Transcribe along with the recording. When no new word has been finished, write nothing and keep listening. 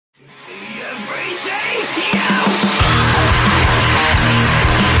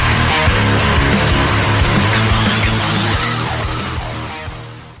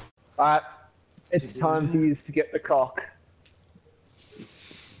It's time for you to get the cock.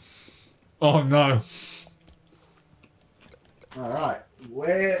 Oh no. Alright.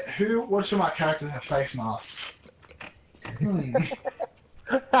 What should my characters have face masks?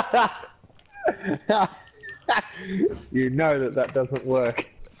 You know that doesn't work.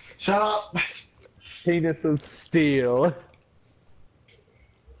 Shut up! Penis of steel.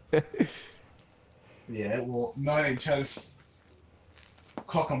 Yeah, well, mine chose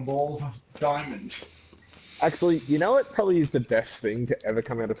cock and balls of diamond. Actually, you know what probably is the best thing to ever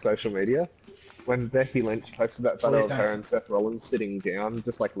come out of social media? When Becky Lynch posted that photo of her and Seth Rollins sitting down,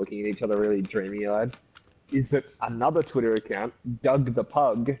 just like looking at each other really dreamy-eyed, is that another Twitter account, Doug the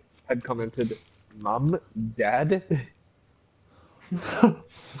Pug, had commented, "Mum, Dad."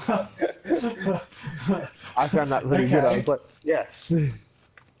 I found that really good. I was like, yes.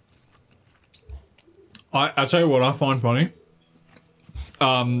 I tell you what I find funny.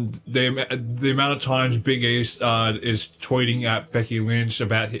 The amount of times Big E is tweeting at Becky Lynch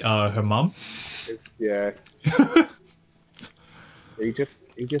about her mum. Yeah. he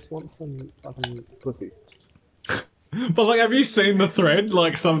just wants some fucking pussy. But like, have you seen the thread?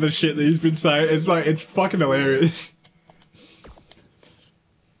 Like some of the shit that he's been saying. It's like it's fucking hilarious.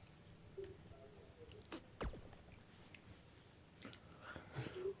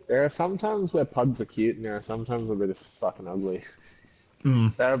 There are some times where pugs are cute, and there are some times where they're just fucking ugly.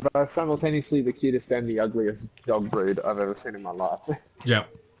 Mm. They're both simultaneously the cutest and the ugliest dog breed I've ever seen in my life. Yeah.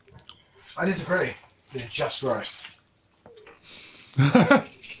 I disagree. They're just gross.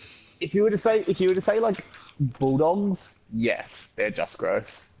 If you were to say like bulldogs, yes, they're just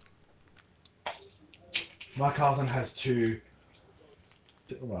gross. My cousin has two.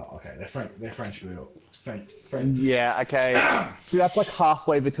 Well, okay, they're French Bulldog. French. Yeah, okay. See, that's like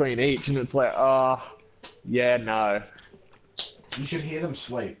halfway between each, and it's like, oh, yeah, no. You should hear them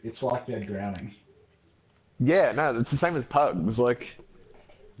sleep. It's like they're drowning. Yeah, no, it's the same with pugs. Like,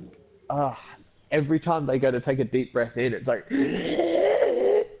 every time they go to take a deep breath in, it's like.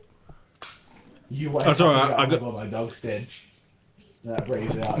 You wake up and go, oh my God, my dog's dead. That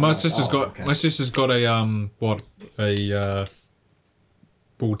breathes out. My sister's got a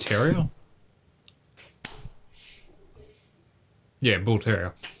bull terrier. Yeah, bull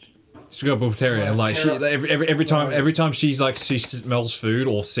terrier. She's got a bull terrier, and like every time she smells food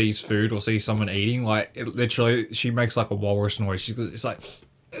or sees someone eating, like literally she makes like a walrus noise. It's like,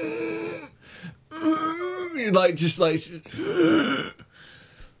 like just like.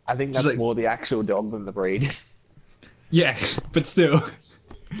 I think that's like, more the actual dog than the breed. Yeah, but still.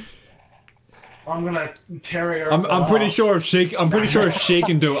 I'm gonna terrier. I'm pretty sure if she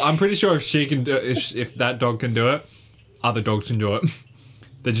can do it. I'm pretty sure if she can do it, if that dog can do it, other dogs can do it.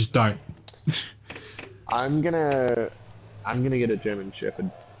 They just don't. I'm gonna get a German Shepherd.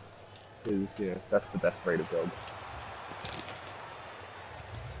 Because that's the best breed of dog.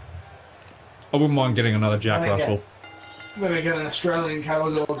 I wouldn't mind getting another Jack Russell. I'm gonna get an Australian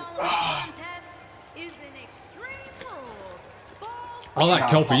cattle dog. I like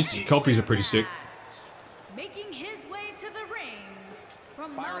Kelpies. Kelpies are pretty sick.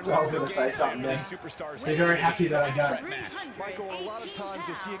 I was going to say something then. Be very happy that I don't. Michael, a lot of times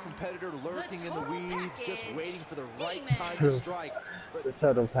you'll see a competitor lurking in the weeds, just waiting for the right time to strike. The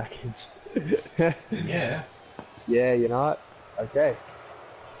total package. Yeah. Yeah, you know what? Okay.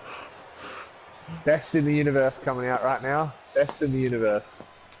 Best in the universe coming out right now. Best in the universe.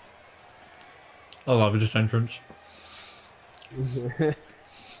 I love this entrance.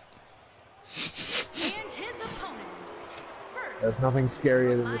 There's nothing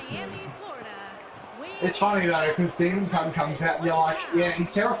scarier than this man. It's funny though, because Demon Pun comes out and you're like, yeah,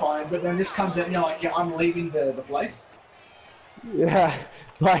 he's terrifying, but then this comes out and you're like, yeah, I'm leaving the place. Yeah,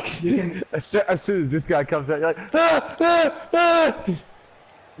 like, as soon as this guy comes out, you're like, ah, ah, ah!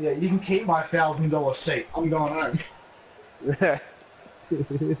 Yeah, you can keep my $1,000 seat. I'm going home. Yeah.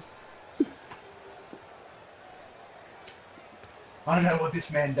 I know what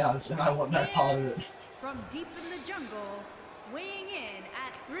this man does, and I want no part of it. From deep in the jungle, weighing in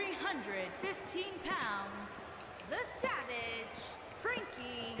at 315 pounds, the Savage,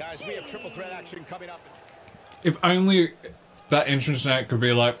 Frankie. Guys, we have triple threat action coming up. If only that entrance net could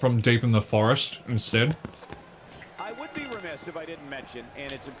be like from deep in the forest instead. I would be remiss if I didn't mention,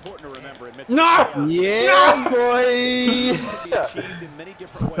 and it's important to remember. No! Yeah, boy!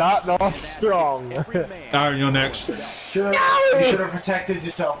 Starting off strong. Aaron, you're next. You should have protected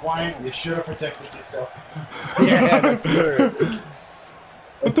yourself, Wayne. You should have protected yourself. Yeah, that's true.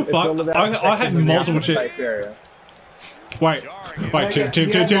 What the fuck? I had multiple chicks. Wait, Wait!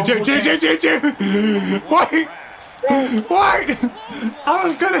 I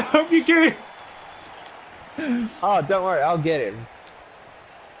was gonna help you get it! Oh, don't worry, I'll get him.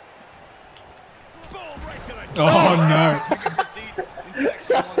 Oh no.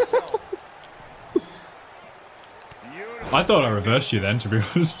 I thought I reversed you then, to be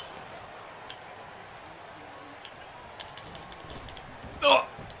honest. Oh.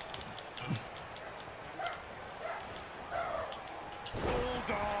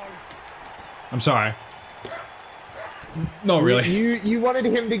 I'm sorry. Not really. You wanted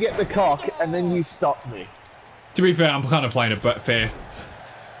him to get the cock, and then you stopped me. To be fair, I'm kind of playing it, but fair.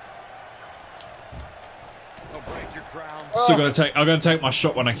 Still I'm gonna take my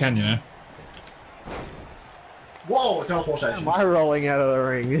shot when I can, you know. Whoa, teleportation. Am I rolling out of the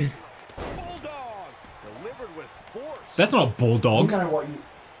ring? That's not a bulldog.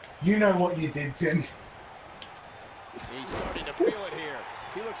 You know what you did, Tim. He's starting to feel it here.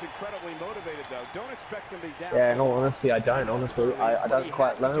 He looks incredibly motivated, though. Don't expect him to be down. Yeah, in all honesty, I don't. Honestly, I don't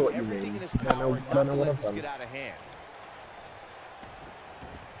quite know what you mean. I don't know what I've done.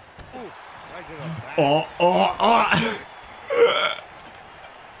 Oh, oh, oh!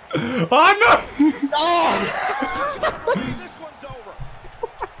 Oh no! Oh! This one's over.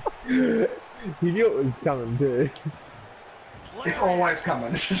 You knew it was coming too. It's always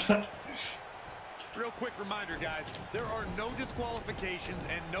coming. Real quick reminder, guys. There are no disqualifications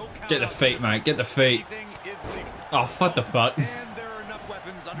and no count. Get the feet, mate. Get the feet. Oh, what the fuck? And there are enough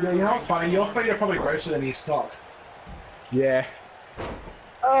weapons under Yeah, you know what's funny? Your feet are probably grosser than his cock. Yeah.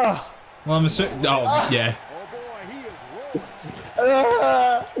 Oh. Well, I'm assuming. Oh, yeah. Oh boy, he is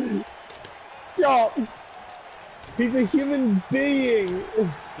rolling. Stop. He's a human being.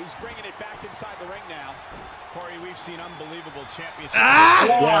 He's bringing it back inside the ring now. Corey, we've seen unbelievable championship.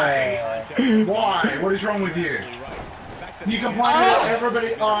 Why? Why? What is wrong with you? You complain about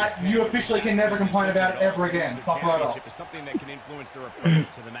everybody. You officially can never complain about it ever again. Fuck right off. Is something that can influence their approach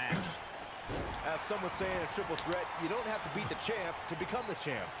to the match. As some would say in a triple threat, you don't have to beat the champ to become the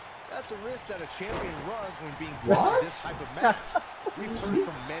champ. That's a risk that a champion runs when being put in this type of match. We've heard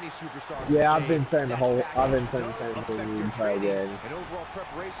from many superstars. Yeah, I've been saying the same thing the entire game. An overall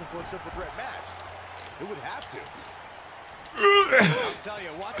preparation for a triple threat match. It would have to. I'll tell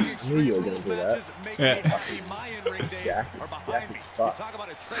you, watching extreme rules matches make me happy. My in-ring days are behind me. Talk about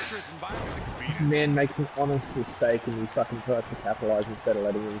a treacherous environment to compete in. Man makes an honest mistake and he fucking tries to capitalize instead of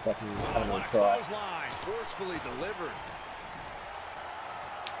letting him fucking come and try. Forcefully delivered.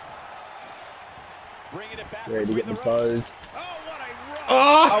 Bringing it back. Ready to get the pose.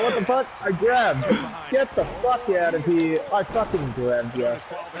 Oh! What the fuck? I grabbed. Get the fuck out of here. I fucking grabbed you.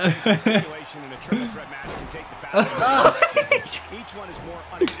 Each one is more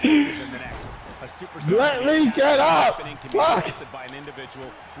unexpected than the next. A superstar Let me get up! Can be Fuck! by an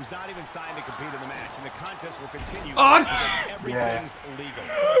individual who's not even signed to compete in the match, and the contest will continue. Oh! Everything's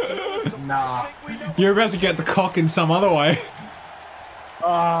legal. Nah. You're about to get the cock in some other way.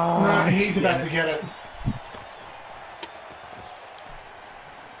 No, he's about to get it.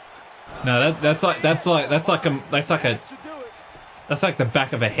 No, that's like the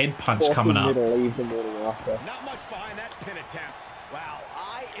back of a head punch coming up. To leave the morning after. Not much behind that pin attempt. Wow,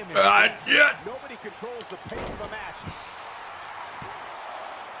 I am yeah. Nobody controls the pace of a match.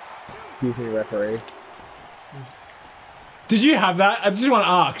 Excuse me, referee. Did you have that? I just want to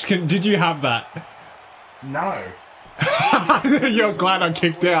ask. Did you have that? No. You're glad I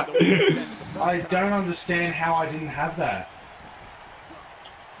kicked out. I don't understand how I didn't have that.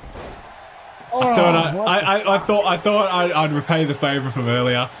 I thought I'd repay the favor from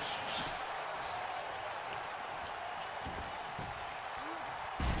earlier.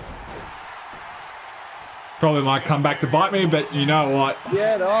 Probably might come back to bite me, but you know what?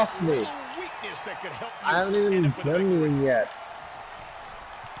 Get off me! I haven't even done anything yet.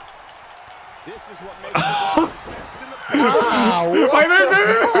 This is what makes Wait.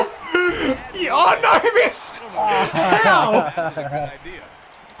 Oh no, he missed! Ow!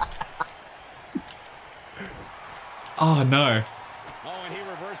 Oh no. Oh, and he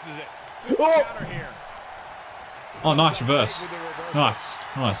reverses it. Oh! Counter here. Oh, nice reverse. Nice.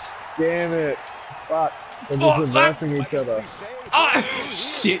 Damn it. Fuck. They're just reversing each other. Oh,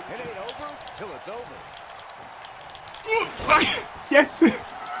 shit. It ain't over till it's over. Yes. What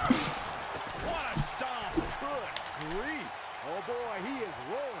a stomp. Good grief. Oh boy, he is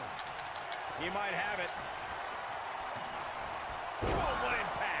rolling. He might have it. Oh, what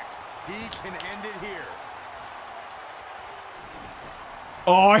impact. He can end it here.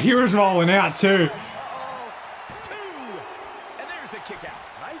 Oh, he was rolling out too. Uh-oh. 2. And there's the kick out.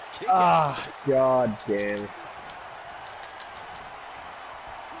 Nice kick out. Ah, god damn.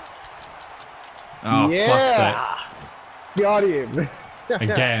 Oh, yeah! Got him. fuck's sake.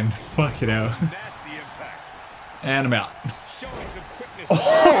 Again. Fuck it out. Nasty impact. And I'm out. Showing some quickness.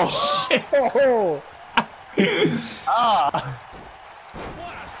 Oh, shit. Oh.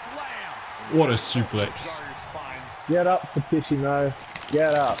 What a slam. What a suplex. Jar your spine. Get up, Fatishimo.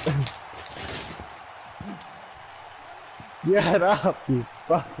 Get up. Get up, you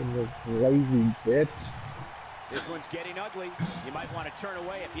fucking lazy bitch. This one's getting ugly. You might want to turn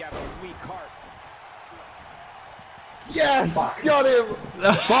away if you have a weak heart. Yes! Got him!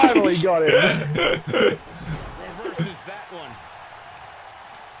 Finally got him! Reverses that one.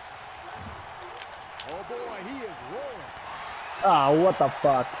 Oh boy, he is rolling. Ah, what the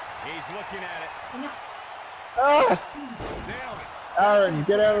fuck? He's looking at it. Ah! Nailed it. Aaron,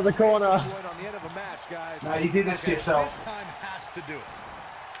 get out of the corner. On the end of a match, guys. No, you did this to yourself. This time has to do it.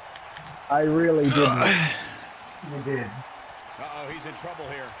 I really didn't. You did. Uh-oh, he's in trouble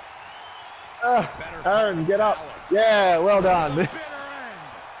here. Aaron, get up. Yeah, well done. Bitter end.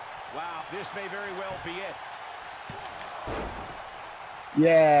 Wow, this may very well be it.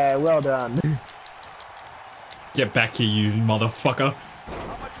 Yeah, well done. Get back here, you motherfucker.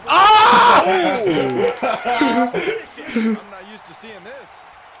 Ah! I'm not used to seeing this.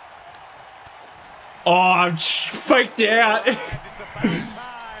 Oh, I'm faked out.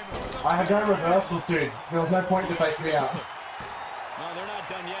 I had no reversals, dude. There was no point to fake me out. No, they're not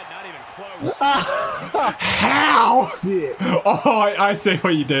done yet, not even close. How? Shit. Oh, I see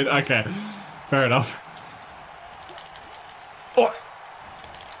what you did. Okay, fair enough. Oh.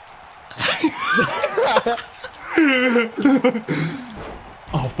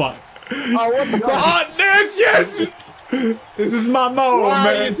 Oh fuck. Oh, what the fuck? Oh, yes! This is my moment, Why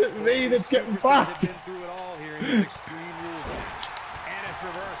man. is it me that's getting fucked? Been through it all here in this Extreme Rules match. And it's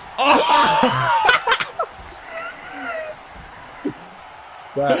reversed.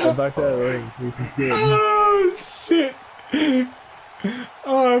 So, we're both out of the rings. This is good. Oh shit!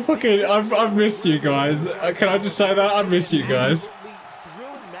 Oh fucking! I've missed you guys. Can I just say that I missed you guys?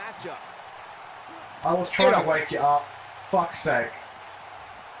 Thrilling matchup. I was trying to wake you up. Fuck's sake.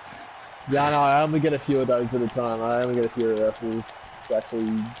 Yeah, no, I only get a few of those at a time. I only get a few reversals. It's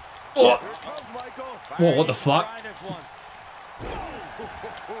actually... Oh. Here comes Michael. Whoa, what the fuck? Try this once.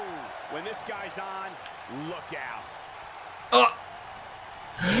 When this guy's on, look out. Oh.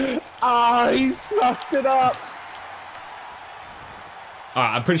 Ah, he fucked it up!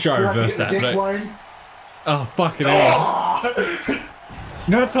 I'm pretty sure I reversed that. But oh fucking hell!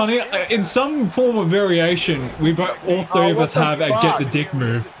 No, it's funny. In some form of variation, we both, all three of us have a get the dick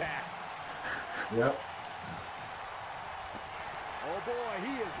move. Yep. Oh boy,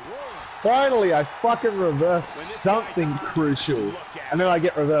 he is rolling. Finally, I fucking reversed something crucial. And then I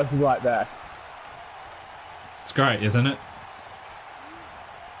get reversed right back. It's great, isn't it?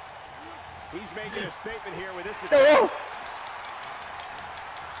 He's making a statement here with this. Oh!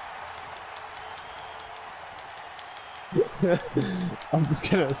 I'm just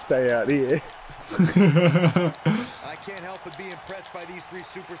gonna stay out here. I can't help but be impressed by these three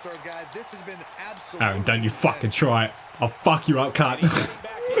superstars, guys. This has been absolutely. Aaron, don't you fucking try it. I'll fuck you up, cut.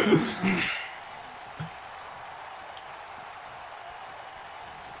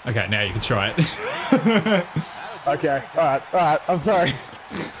 Okay, now you can try it. Okay, alright, I'm sorry.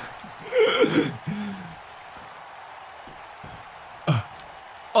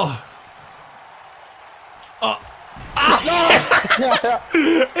 Oh. Oh.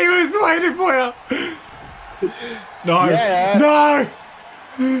 He was waiting for you. No. Yeah.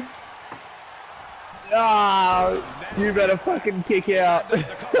 No. Ah, you better fucking kick out.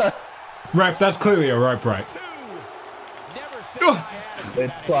 Rope, that's clearly a rope break.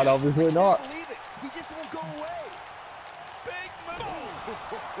 It's quite obviously not.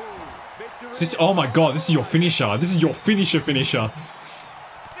 This, oh my god, this is your finisher. This is your finisher.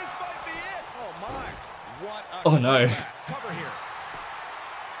 This might be it. Oh my. What a Oh no. cover here.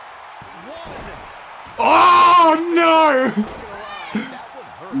 One. Oh no! That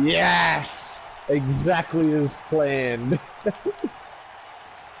one hurt. Yes! Exactly as planned.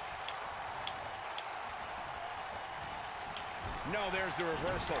 No, there's the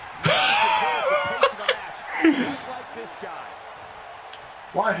reversal. Just like this guy.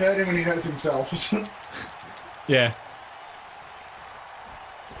 Why hurt him when he hurts himself? Yeah.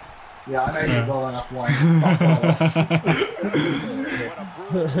 Yeah, I know you well enough, Wayne. Fuck off. What a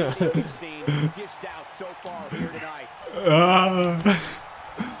brutal meeting we've seen dished out so far here tonight.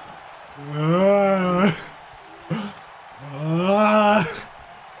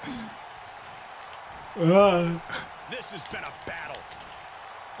 This has been a battle.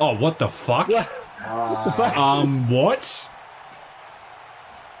 Oh, what the fuck? What?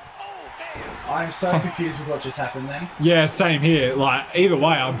 I'm so confused with what just happened then. Yeah, same here. Like, either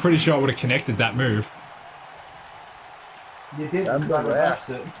way, I'm pretty sure I would have connected that move. You did That's because I the reversed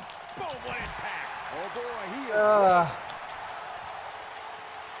rest. it. Boom, what impact. Oh boy, he is.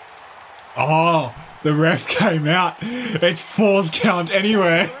 Oh, the ref came out. It's falls count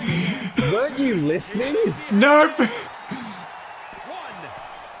anywhere. Weren't you listening? Nope. 1,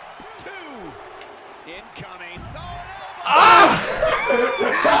 2, incoming.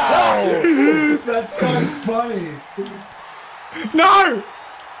 That's so funny. No.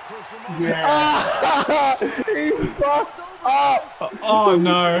 Yeah. He's fucked up. Oh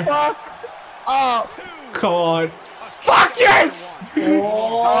no. Fucked up. Come on. Fuck yes.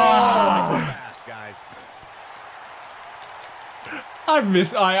 Fast, guys.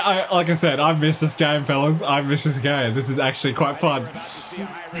 I like I said, I miss this game, fellas. I miss this game. This is actually quite fun. We're about to see a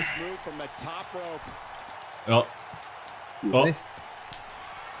high-risk move from the top rope. Oh. Oh.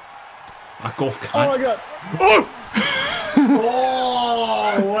 Fuck off, cunt. Oh my god. Oh!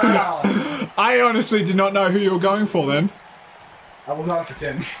 Oh, wow. I honestly did not know who you were going for then. I will go for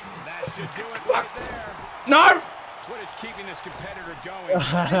 10. That should do it right there. No! What is keeping this competitor going?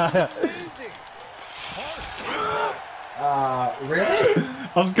 This is amazing. Really?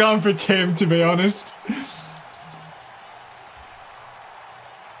 I was going for Tim, to be honest.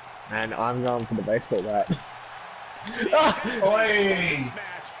 And I'm going for the baseball bat. Oi.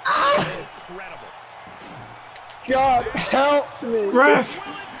 Incredible. God, help me. Ref!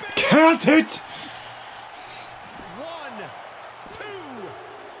 Count it! 1, 2.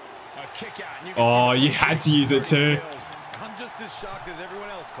 A kick out. And you can Oh, see the you had to use it too. I'm just as shocked as everyone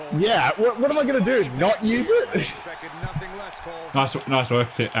else, Cole. Yeah, what am I gonna do? Not use I it? expected nothing less, Cole. Nice work,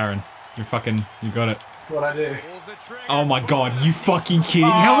 Aaron. You got it. That's what I do. Pulls the trigger. Oh my god, you fucking kidding?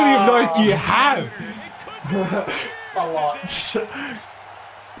 How many of those do you have? A lot. 1,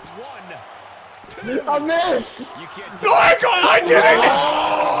 2. I missed! You can't Oh my god, I did it!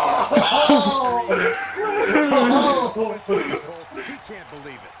 Cole. He can't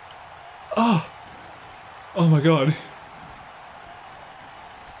believe it. Oh. Oh my god.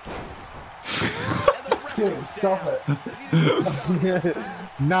 Dude, stop it.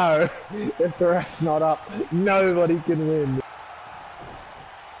 No, if the ref's not up, nobody can win.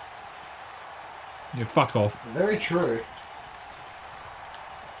 Yeah, fuck off. Very true.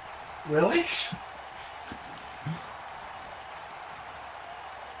 Really?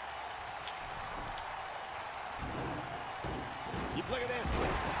 Look at this.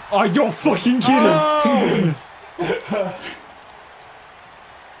 Oh, you're fucking kidding! Oh!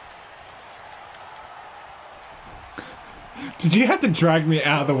 Did you have to drag me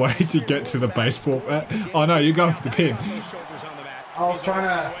out of the way to get to the baseball bat? Oh no, you're going for the pin. I was trying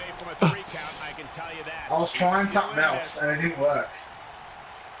to. I was trying something else and it didn't work.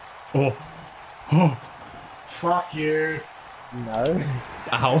 Oh. Oh. Fuck you. No.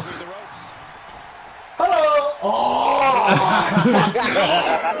 Ow. Hello! Oh!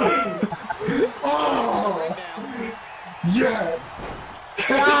 Oh! Yes!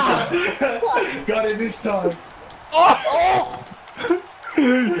 Got it this time. Oh!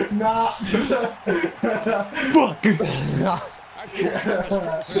 Nah. Fuck! I've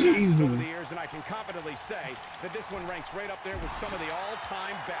seen Jesus. over the years, and I can confidently say that this one ranks right up there with some of the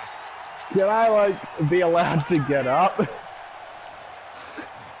all-time best. Can I, like, be allowed to get up?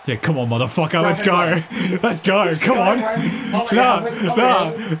 Yeah, come on, motherfucker, let's go! Let's go, come on! No!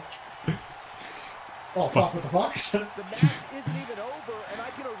 Oh, fuck, what the fuck? The match isn't even over, and I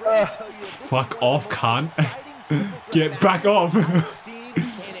can already tell you this is Fuck one off, of the cunt. most exciting triple threat Get back off! I've seen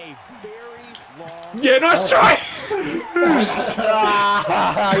in a very long Yeah, nice try! He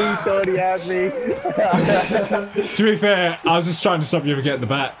thought he had me. To be fair, I was just trying to stop you from getting the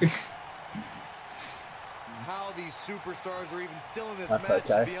bat. How these superstars are even still in this That's match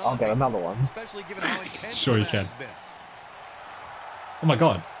is okay. beyond I'll get me, another one. especially given how intense Sure the you match can. has been. Oh my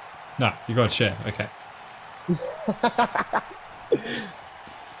god. No, you gotta share, okay.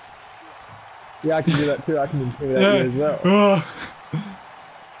 Yeah, I can do that too. I can intimidate you as well. Oh.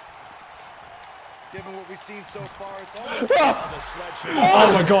 Given what we've seen so far, it's almost like the sledgehammer.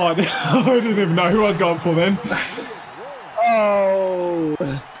 Oh my god, I didn't even know who I was going for then. Oh!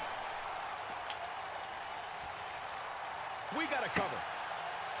 We got to cover.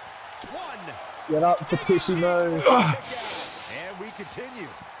 1. Get up, Petishimo. And we continue.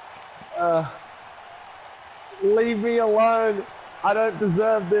 Leave me alone. I don't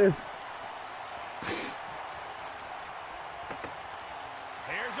deserve this.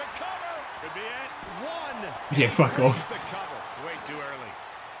 Here's a cover. Could be it. 1. Yeah, fuck Breaks off. the cover. It's way too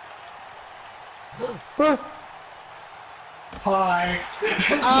early. Hi.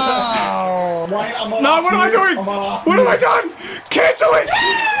 Oh! Wait, I'm on No, off what am I mute. doing? I'm on off What have I mute. done? Cancel it!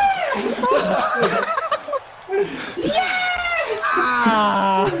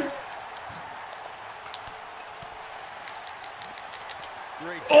 Ah!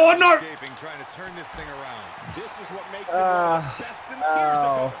 Oh no! Trying to turn this thing around. This is what makes it one of the best in the years to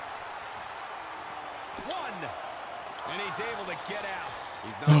come. One. And he's able to get out.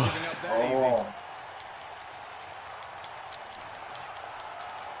 He's not giving up that easy.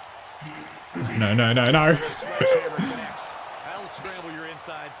 No. Sledgehammer connects. That'll scramble your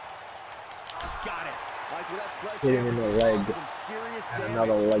insides. Got it. Like with that Hit him in the leg. some serious And damage.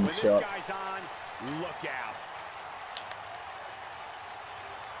 another leg When shot. this guy's on, look out.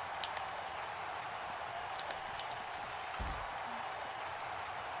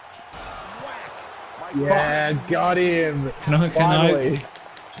 Yeah, got him. Can Finally.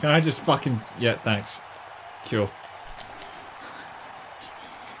 I just fucking... Yeah, thanks. Kill.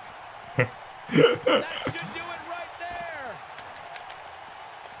 That should do it right there.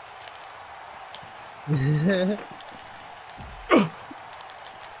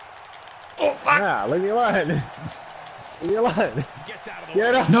 Oh, fuck! Ah, leave me alone. Leave me alone. Gets out of the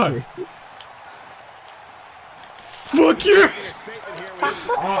Get way. off No. me. Fuck you!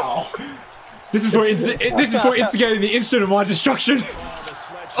 Wow. This is for instigating the instant of my destruction.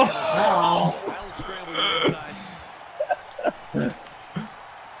 Wow. That'll scramble your insides.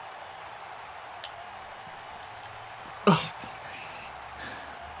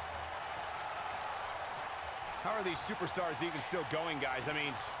 How are these superstars even still going, guys? I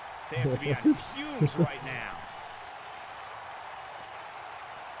mean, they have to be on fumes right now.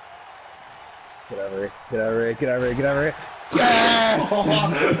 Get over here. Get over here. Get over here. Get over here. Yes!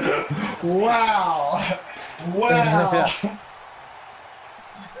 Wow. Wow.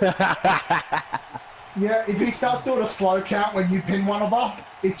 Yeah, if he starts doing a slow count when you pin one of them,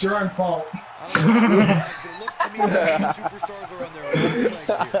 it's your own fault. I don't know, guys, but it looks to me like these superstars are on their own legs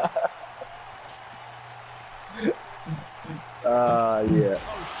here. Yeah.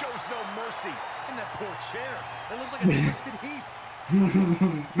 Oh, shows no mercy. In that poor chair. That looks like a twisted heap.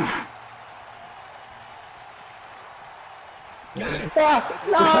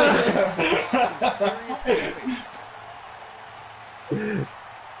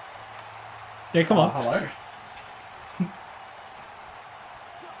 Yeah, come on. Hello.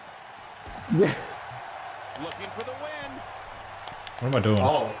 Looking for the win. What am I doing?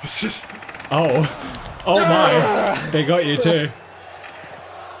 Oh. Oh my! They got you too.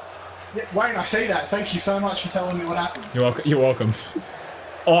 Yeah, Wayne, I see that. Thank you so much for telling me what happened. You're welcome. You're welcome.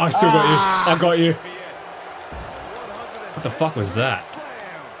 Oh, I still got you. I got you. What the fuck was that?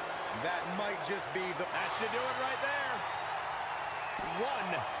 That might just be the... That should do it right there.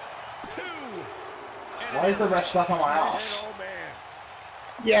 1, 2. And Why is the ref slapping my ass? Oh, man.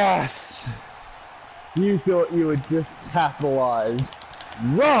 Yes! You thought you would just capitalize.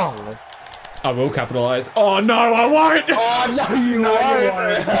 Wrong! I will capitalize. Oh no, I won't! Oh no, you No,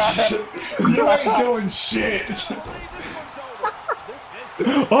 won't! you ain't doing shit.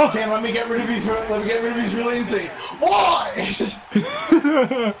 Oh. Damn, let me get rid of his really easy. Why?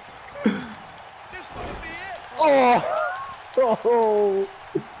 Oh! Oh!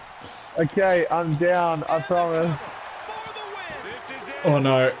 Okay, I'm down, I promise. Oh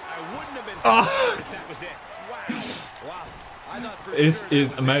no. Oh. This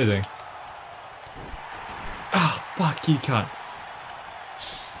is amazing. Oh, fuck, you can't.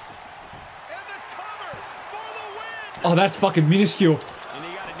 Oh, that's fucking minuscule.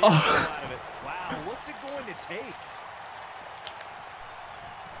 Oh. Wow, what's it going to take?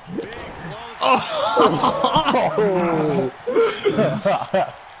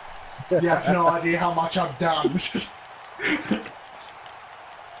 You have no idea how much I've done.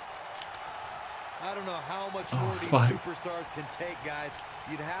 I don't know how much more these fuck. superstars can take, guys.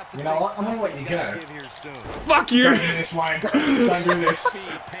 You'd have to You know what? I'm gonna let you go. give here soon. Fuck you! Don't do this, Wayne. Don't do this. Speed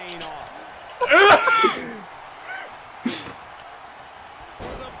paying off. For the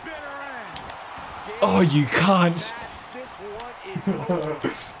bitter end. Oh, you can't. This one is over.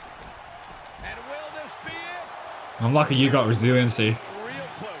 And will this be it? I'm lucky you got resiliency. Real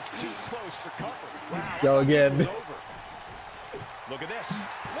close, too close for comfort. Wow, Go again. it's over. Look at this. 1,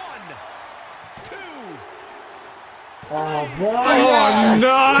 2. Oh, boy. Oh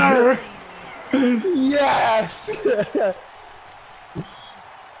no! Yes!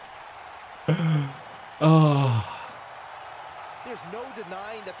 Oh. There's no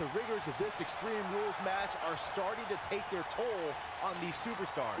denying that the rigors of this Extreme Rules match are starting to take their toll on these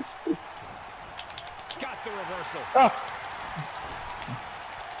superstars. Got the reversal.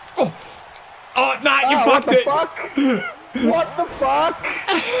 Oh, nah, you fucked what the it! fuck? What the fuck?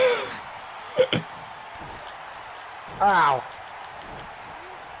 Ow.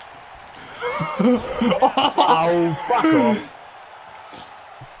 Oh, fuck off.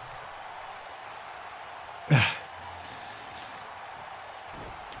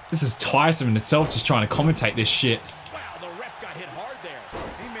 This is tiresome in itself, just trying to commentate this shit. Wow, the ref got hit hard there.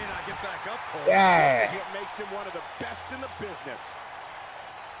 He may not get back up, Cole. Yeah. This is what makes him one of the best in the business.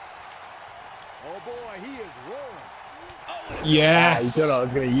 Oh boy, he is rolling. Oh, Yes. He thought I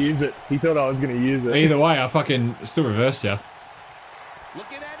was gonna use it. He thought I was gonna use it. Either way, I fucking still reversed you.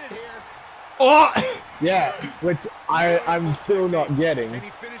 looking at it here. Oh! Yeah, which I'm still not getting. Can he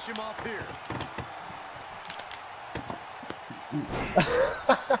finish him off here?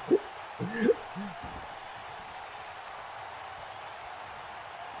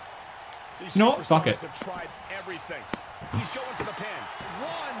 These No, fuck it. superstars have tried everything. He's going for the pin.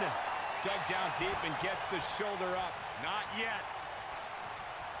 One. Dug down deep and gets the shoulder up. Not yet.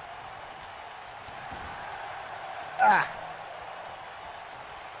 Ah.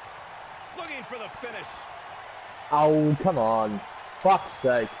 Looking for the finish. Oh, come on. Fuck's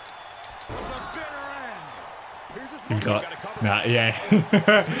sake. The bitter end. Here's his You've move. got... Gotta cover. Nah, yeah.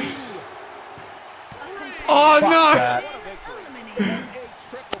 Oh, Oh, no! that. eliminated. A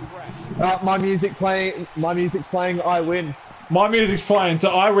triple threat. My music's playing, I win. My music's playing,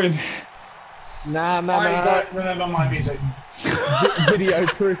 so I win. Nah, I don't remember my music. Video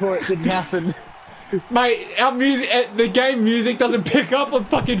proof for it didn't happen. Mate, our music, the game music doesn't pick up on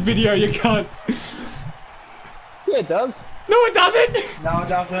fucking video, you can't. Yeah, it does. No, it doesn't! No, it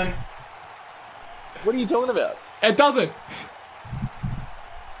doesn't. What are you talking about? It doesn't.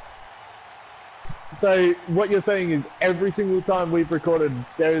 So, what you're saying is every single time we've recorded,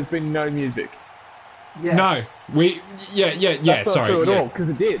 there has been no music. Yes. No, yeah, That's not sorry. true at yeah. all, because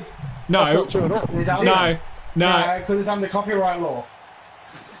it did. That's No, not true at all. It doesn't. no, no. because it's under copyright law.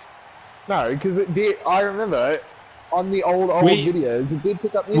 No, because it did. I remember on the old videos, it did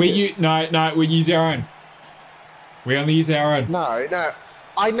pick up music. We use our own. We only use our own. No.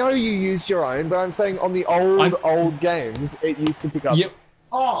 I know you used your own, but I'm saying on the old games, it used to pick up. Yep.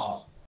 Oh,